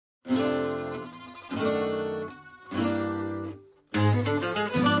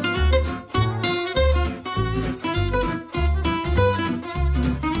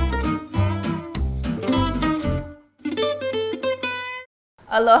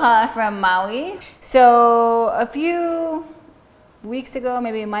Aloha from Maui. So a few weeks ago,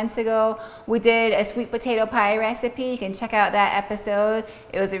 maybe months ago, we did a sweet potato pie recipe. You can check out that episode.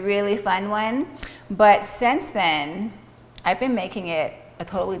 It was a really fun one. But since then, I've been making it a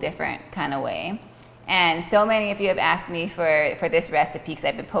totally different kind of way. And so many of you have asked me for this recipe because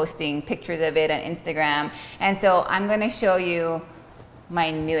I've been posting pictures of it on Instagram. And so I'm going to show you my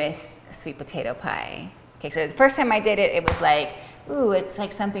newest sweet potato pie. Okay, so the first time I did it, it was like, ooh, it's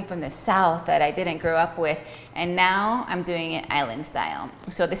like something from the South that I didn't grow up with. And now I'm doing it island style.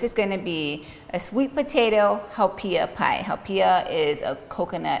 So this is going to be a sweet potato haupia pie. Haupia is a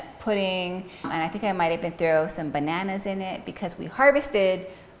coconut pudding. And I think I might even throw some bananas in it because we harvested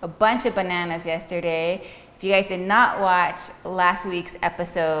a bunch of bananas yesterday. If you guys did not watch last week's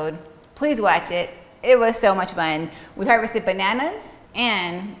episode, please watch it. It was so much fun. We harvested bananas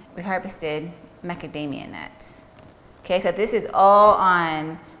and we harvested macadamia nuts. Okay, so this is all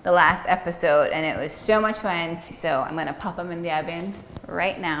on the last episode and it was so much fun. So I'm gonna pop them in the oven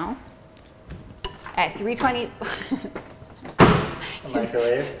right now at 320. A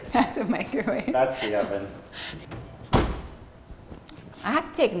microwave? That's a microwave. That's the oven. I have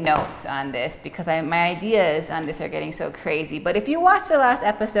to take notes on this because my ideas on this are getting so crazy. But if you watch the last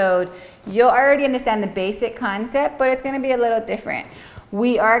episode, you'll already understand the basic concept, but it's gonna be a little different.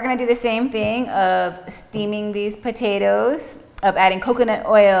 We are gonna do the same thing of steaming these potatoes, of adding coconut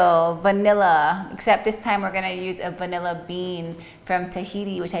oil, vanilla, except this time we're gonna use a vanilla bean from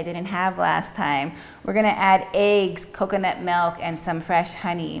Tahiti, which I didn't have last time. We're gonna add eggs, coconut milk, and some fresh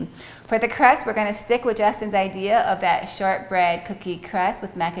honey. For the crust, we're gonna stick with Justin's idea of that shortbread cookie crust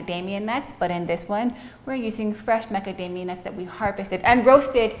with macadamia nuts, but in this one, we're using fresh macadamia nuts that we harvested and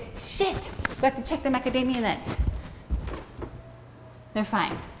roasted. Shit, we have to check the macadamia nuts. They're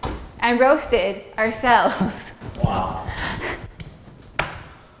fine. And roasted ourselves. Wow.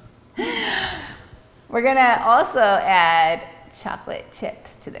 We're gonna also add chocolate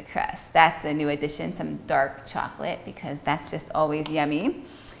chips to the crust. That's a new addition, some dark chocolate, because that's just always yummy.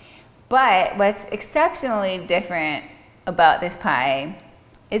 But what's exceptionally different about this pie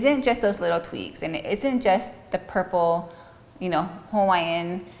isn't just those little tweaks, and it isn't just the purple,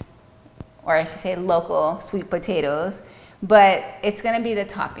 Hawaiian, or I should say local sweet potatoes, but it's gonna be the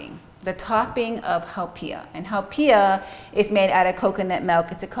topping of haupia. And haupia is made out of coconut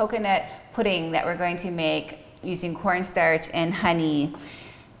milk. It's a coconut pudding that we're going to make using cornstarch and honey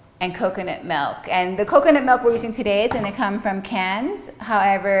and coconut milk. And the coconut milk we're using today is gonna come from cans.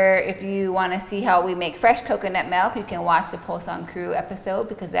 However, if you wanna see how we make fresh coconut milk, you can watch the Poisson Crew episode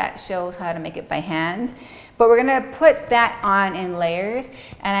because that shows how to make it by hand. But we're gonna put that on in layers,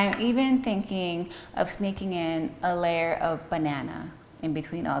 and I'm even thinking of sneaking in a layer of banana in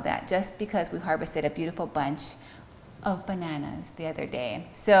between all that, just because we harvested a beautiful bunch of bananas the other day.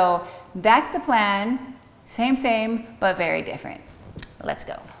 So that's the plan. Same, but very different. Let's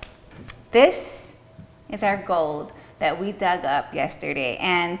go. This is our gold that we dug up yesterday,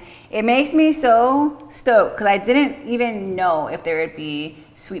 and it makes me so stoked because I didn't even know if there would be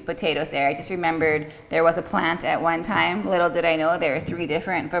sweet potatoes there. I just remembered there was a plant at one time. Little did I know there were 3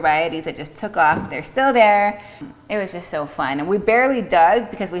 different varieties that just took off. They're still there. It was just so fun. And we barely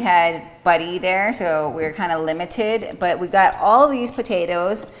dug because we had Buddy there, so we were kind of limited, but we got all these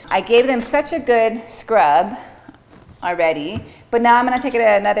potatoes. I gave them such a good scrub already, but now I'm gonna take it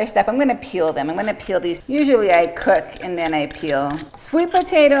another step. I'm gonna peel them. I'm gonna peel these. Usually I cook and then I peel. Sweet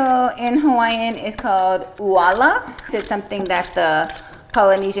potato in Hawaiian is called uala. It's something that the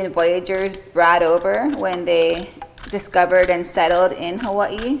Polynesian voyagers brought over when they discovered and settled in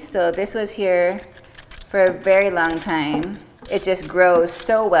Hawaii. So this was here for a very long time. It just grows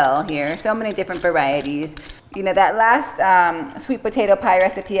so well here. So many different varieties. That last sweet potato pie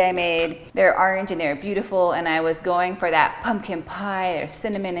recipe I made, they're orange and they're beautiful, and I was going for that pumpkin pie. There's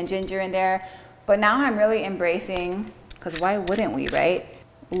cinnamon and ginger in there. But now I'm really embracing, because why wouldn't we, right?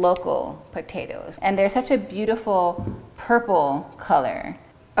 Local potatoes. And they're such a beautiful purple color.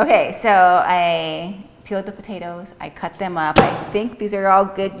 Okay, so I peeled the potatoes, I cut them up. I think these are all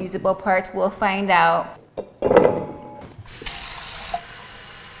good usable parts. We'll find out.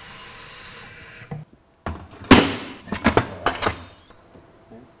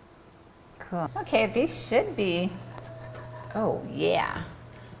 Cool. Okay, these should be, oh yeah,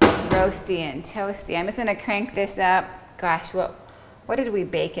 roasty and toasty. I'm just gonna crank this up. Gosh, what did we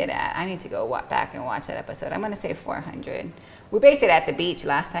bake it at? I need to go back and watch that episode. I'm gonna say 400. We baked it at the beach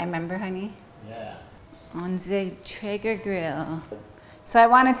last time, remember, honey? Yeah. On the Traeger grill. So I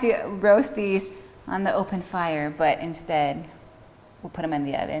wanted to roast these on the open fire, but instead we'll put them in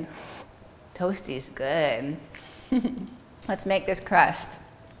the oven. Toasty's good. Let's make this crust.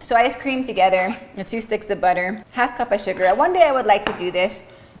 So I just creamed together the 2 sticks of butter, half cup of sugar. One day I would like to do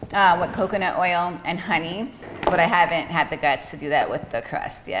this with coconut oil and honey, but I haven't had the guts to do that with the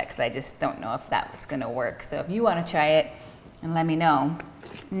crust yet because I just don't know if that's gonna work. So if you wanna try it, and let me know.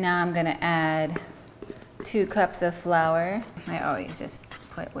 Now I'm gonna add 2 cups of flour. I always just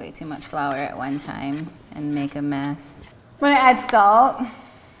put way too much flour at one time and make a mess. I'm gonna add salt.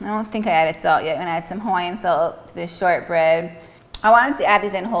 I don't think I added salt yet. I'm gonna add some Hawaiian salt to this shortbread. I wanted to add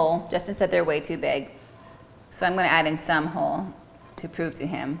these in whole. Justin said they're way too big. So I'm gonna add in some whole to prove to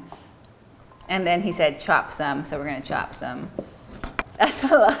him. And then he said chop some, so we're gonna chop some. That's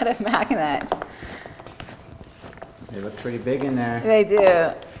a lot of mac nuts. They look pretty big in there. They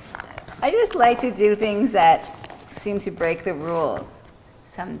do. I just like to do things that seem to break the rules.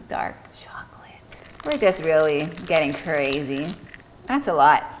 Some dark chocolate. We're just really getting crazy. That's a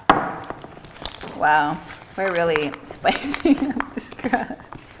lot. Wow, we're really spicing up this crust.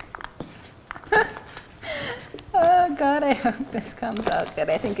 Oh God, I hope this comes out good.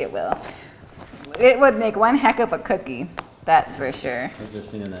 I think it will. It would make one heck of a cookie, that's for sure. I was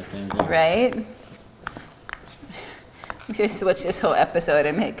just thinking that same thing. Right? We should switch this whole episode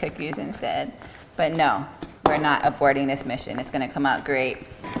and make cookies instead. But no, we're not aborting this mission. It's gonna come out great.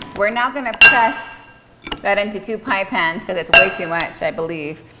 We're now gonna press that into 2 pie pans because it's way too much, I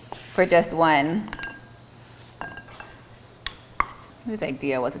believe, for just one. Whose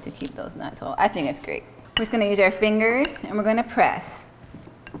idea was it to keep those nuts whole? I think it's great. We're just gonna use our fingers and we're gonna press.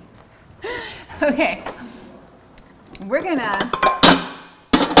 Okay, we're gonna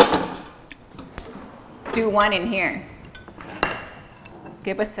do one in here.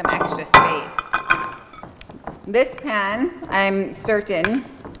 Give us some extra space. This pan, I'm certain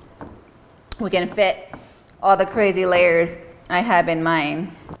we can fit all the crazy layers I have in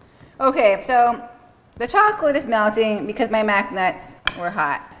mine. Okay, so the chocolate is melting because my mac nuts were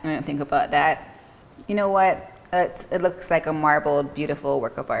hot. I didn't think about that. You know what? It looks like a marbled, beautiful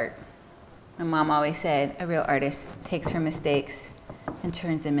work of art. My mom always said a real artist takes her mistakes and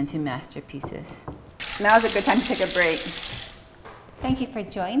turns them into masterpieces. Now's a good time to take a break. Thank you for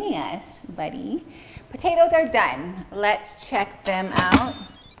joining us, buddy. Potatoes are done. Let's check them out.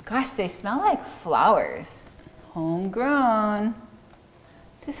 Gosh, they smell like flowers. Homegrown.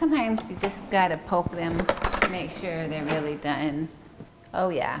 So sometimes you just gotta poke them, make sure they're really done. Oh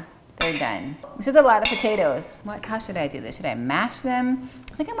yeah, they're done. This is a lot of potatoes. How should I do this? Should I mash them?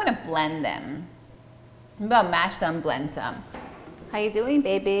 I think I'm gonna blend them. Maybe I'll mash some, blend some. How you doing,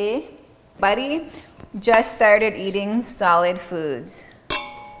 baby? Buddy just started eating solid foods,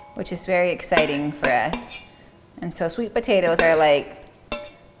 which is very exciting for us. And so sweet potatoes are like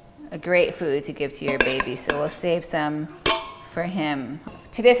a great food to give to your baby, so we'll save some for him.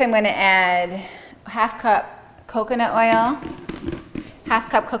 To this I'm gonna add half cup coconut oil, half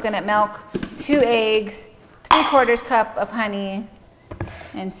cup coconut milk, 2 eggs, 3/4 cup of honey,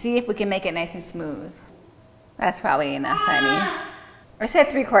 and see if we can make it nice and smooth. That's probably enough honey. I said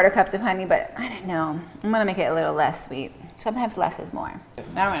 3/4 cups of honey, but I don't know. I'm gonna make it a little less sweet. Sometimes less is more.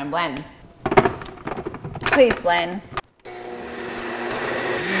 Now we're gonna blend. Please blend.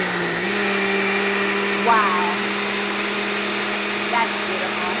 Wow. That's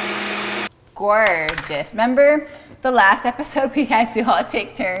beautiful. Gorgeous. Remember the last episode we had to all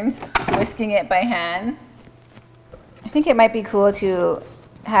take turns whisking it by hand? I think it might be cool to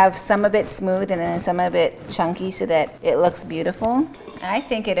have some of it smooth and then some of it chunky so that it looks beautiful. I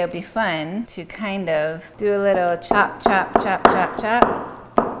think it'll be fun to kind of do a little chop, chop, chop, chop,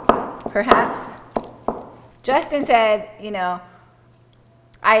 chop, perhaps. Justin said, you know,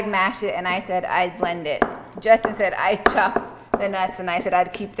 I'd mash it and I said I'd blend it. Justin said I'd chop the nuts and I said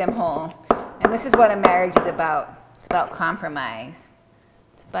I'd keep them whole. And this is what a marriage is about. It's about compromise.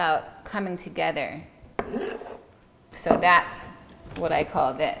 It's about coming together. So that's what I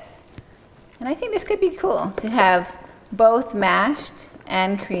call this. And I think this could be cool to have both mashed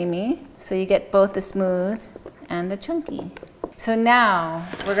and creamy, so you get both the smooth and the chunky. So now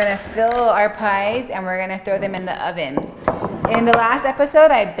we're gonna fill our pies and we're gonna throw them in the oven. In the last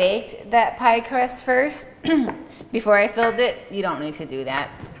episode, I baked that pie crust first before I filled it. You don't need to do that.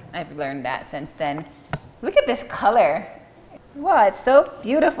 I've learned that since then. Look at this color. Wow, it's so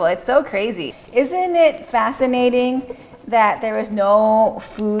beautiful. It's so crazy. Isn't it fascinating that there was no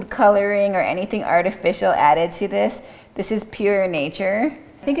food coloring or anything artificial added to this? This is pure nature.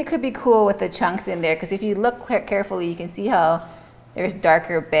 I think it could be cool with the chunks in there because if you look carefully, you can see how there's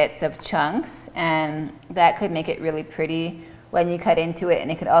darker bits of chunks, and that could make it really pretty when you cut into it, and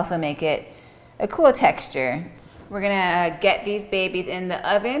it could also make it a cool texture. We're gonna get these babies in the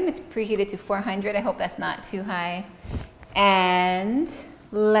oven. It's preheated to 400. I hope that's not too high. And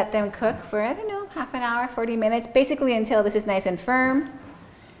Let them cook for, I don't know, half an hour, 40 minutes, basically until this is nice and firm.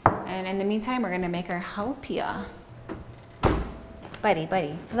 And in the meantime, we're gonna make our haupia.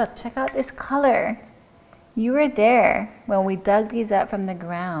 Buddy, look, check out this color. You were there when we dug these up from the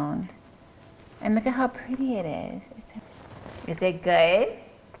ground. And look at how pretty it is. Is it good?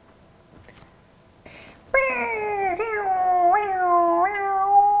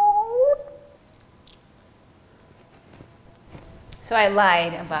 So I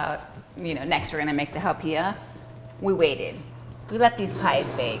lied about, next we're gonna make the haupia. We waited. We let these pies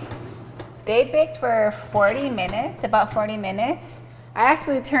bake. They baked for 40 minutes, about 40 minutes. I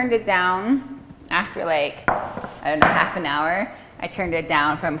actually turned it down after like, I don't know, half an hour. I turned it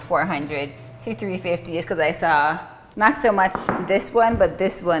down from 400 to 350 just because I saw not so much this one, but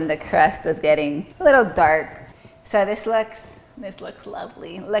this one, the crust was getting a little dark. So this looks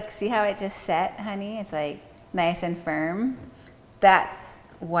lovely. Look, see how it just set, honey? It's like nice and firm. That's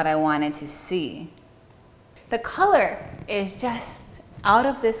what I wanted to see. The color is just out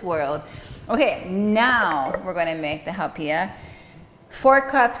of this world. Okay, now we're gonna make the haupia. 4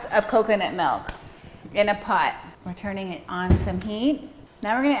 cups of coconut milk in a pot. We're turning it on some heat.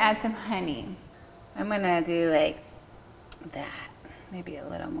 Now we're gonna add some honey. I'm gonna do like that, maybe a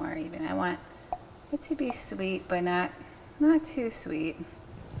little more even. I want it to be sweet, but not too sweet.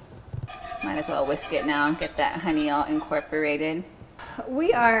 Might as well whisk it now and get that honey all incorporated.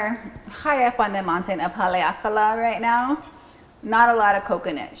 We are high up on the mountain of Haleakala right now. Not a lot of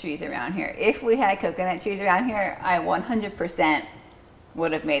coconut trees around here. If we had coconut trees around here, I 100%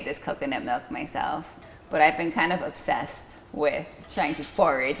 would have made this coconut milk myself. But I've been kind of obsessed with trying to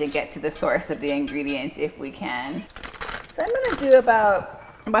forage and get to the source of the ingredients if we can. So I'm gonna do about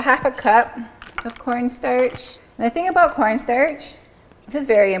half a cup of cornstarch. And the thing about cornstarch, this is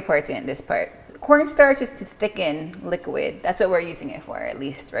very important, this part. Cornstarch is to thicken liquid. That's what we're using it for, at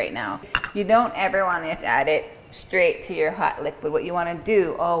least right now. You don't ever want to just add it straight to your hot liquid. What you want to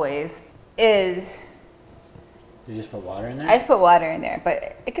do always is... You just put water in there? I just put water in there,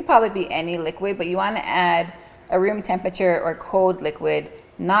 but it could probably be any liquid, but you want to add a room temperature or cold liquid,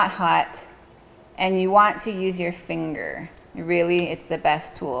 not hot, and you want to use your finger. Really, it's the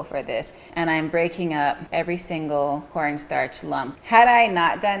best tool for this. And I'm breaking up every single cornstarch lump. Had I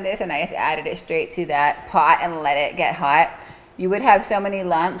not done this and I just added it straight to that pot and let it get hot, you would have so many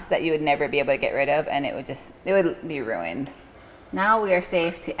lumps that you would never be able to get rid of, and it would be ruined. Now we are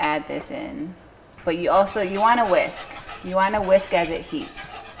safe to add this in. But you want to whisk. You want to whisk as it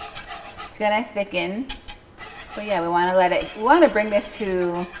heats. It's gonna thicken. But yeah, we want to bring this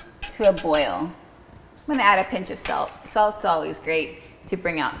to a boil. I'm gonna add a pinch of salt. Salt's always great to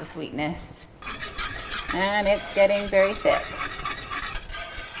bring out the sweetness. And it's getting very thick.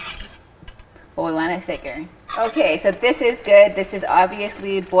 But we want it thicker. Okay, so this is good. This is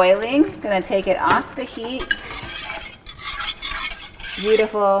obviously boiling. Gonna take it off the heat.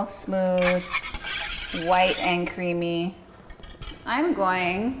 Beautiful, smooth, white and creamy. I'm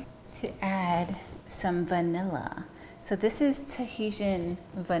going to add some vanilla. So this is Tahitian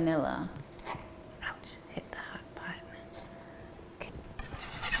vanilla.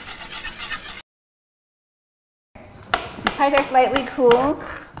 Pies are slightly cool.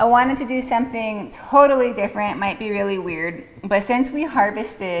 I wanted to do something totally different, might be really weird, but since we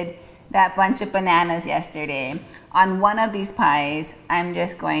harvested that bunch of bananas yesterday, on one of these pies, I'm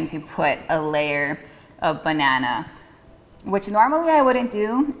just going to put a layer of banana, which normally I wouldn't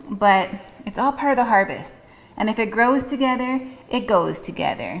do, but it's all part of the harvest. And if it grows together, it goes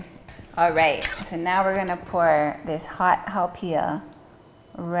together. All right, so now we're gonna pour this hot haupia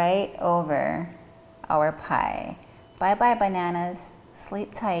right over our pie. Bye-bye bananas,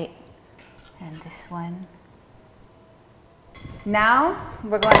 sleep tight. And this one. Now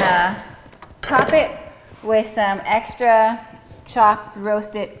we're gonna top it with some extra chopped,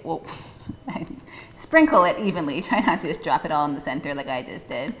 roasted, sprinkle it evenly. Try not to just drop it all in the center like I just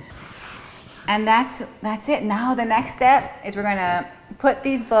did. And that's it. Now the next step is we're gonna put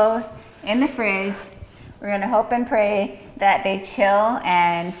these both in the fridge. We're gonna hope and pray that they chill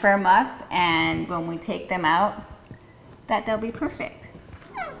and firm up, and when we take them out, that they'll be perfect.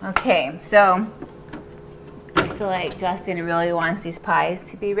 Okay, so I feel like Justin really wants these pies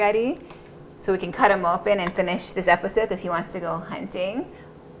to be ready so we can cut them open and finish this episode because he wants to go hunting,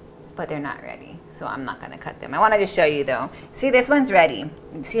 but they're not ready, so I'm not gonna cut them. I wanna just show you though. See, this one's ready.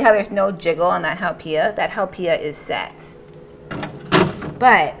 See how there's no jiggle on that haupia? That haupia is set.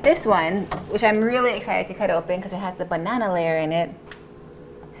 But this one, which I'm really excited to cut open because it has the banana layer in it,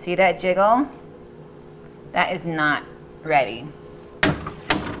 see that jiggle? That is not ready.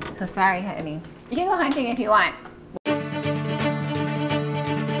 So sorry, honey. You can go hunting if you want.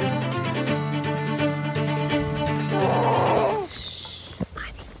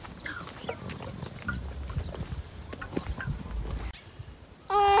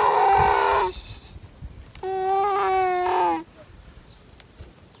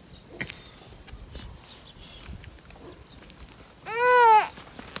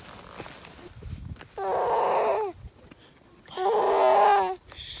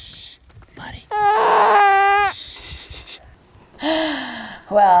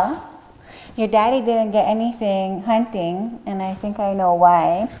 Well, your daddy didn't get anything hunting, and I think I know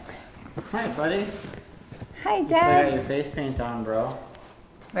why. Hi, buddy. Hi, You still Dad. got your face paint on, bro.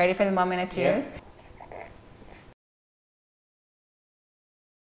 Ready for the moment of truth? Yep.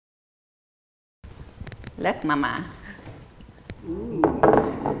 Look, Mama.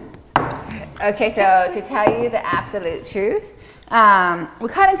 Okay, so to tell you the absolute truth, we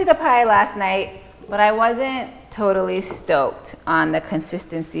cut into the pie last night, but I wasn't totally stoked on the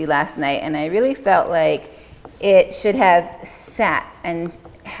consistency last night, and I really felt like it should have sat and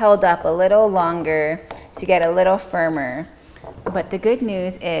held up a little longer to get a little firmer. But the good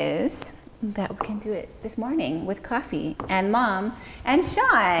news is that we can do it this morning with coffee and Mom and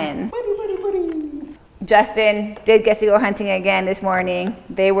Sean. Justin did get to go hunting again this morning.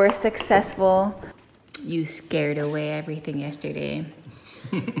 They were successful. You scared away everything yesterday.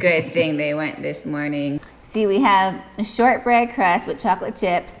 Good thing they went this morning. See, we have a shortbread crust with chocolate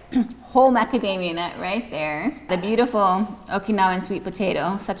chips, whole macadamia nut right there. The beautiful Okinawan sweet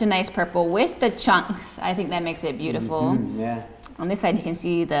potato, such a nice purple with the chunks. I think that makes it beautiful. Yeah. On this side, you can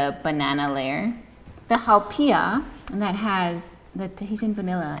see the banana layer. The haupia, and that has the Tahitian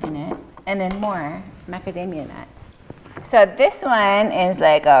vanilla in it, and then more macadamia nuts. So this one is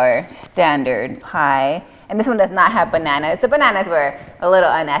like our standard pie, and this one does not have bananas. The bananas were a little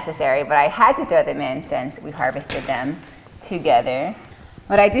unnecessary, but I had to throw them in since we harvested them together.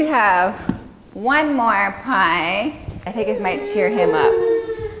 But I do have one more pie. I think it might cheer him up.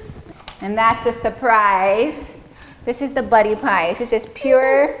 And that's a surprise. This is the buddy pie. This is just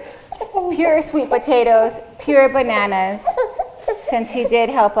pure sweet potatoes, pure bananas, since he did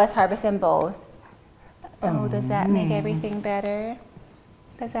help us harvest them both. Oh, does that make everything better?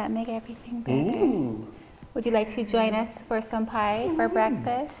 Does that make everything better? Ooh. Would you like to join us for some pie for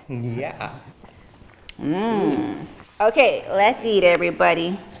breakfast? Yeah. Okay, let's eat,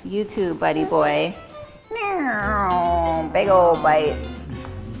 everybody. You too, buddy boy. Big old bite.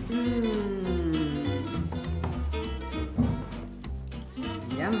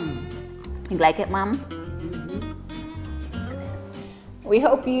 Yum. You like it, Mom? We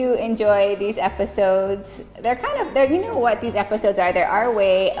hope you enjoy these episodes. They're you know what these episodes are? They're our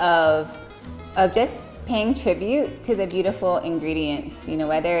way of just paying tribute to the beautiful ingredients. You know,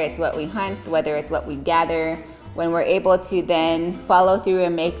 whether it's what we hunt, whether it's what we gather, when we're able to then follow through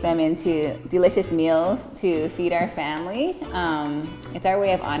and make them into delicious meals to feed our family. It's our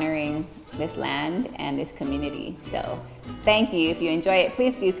way of honoring this land and this community. So thank you. If you enjoy it,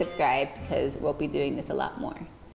 please do subscribe because we'll be doing this a lot more.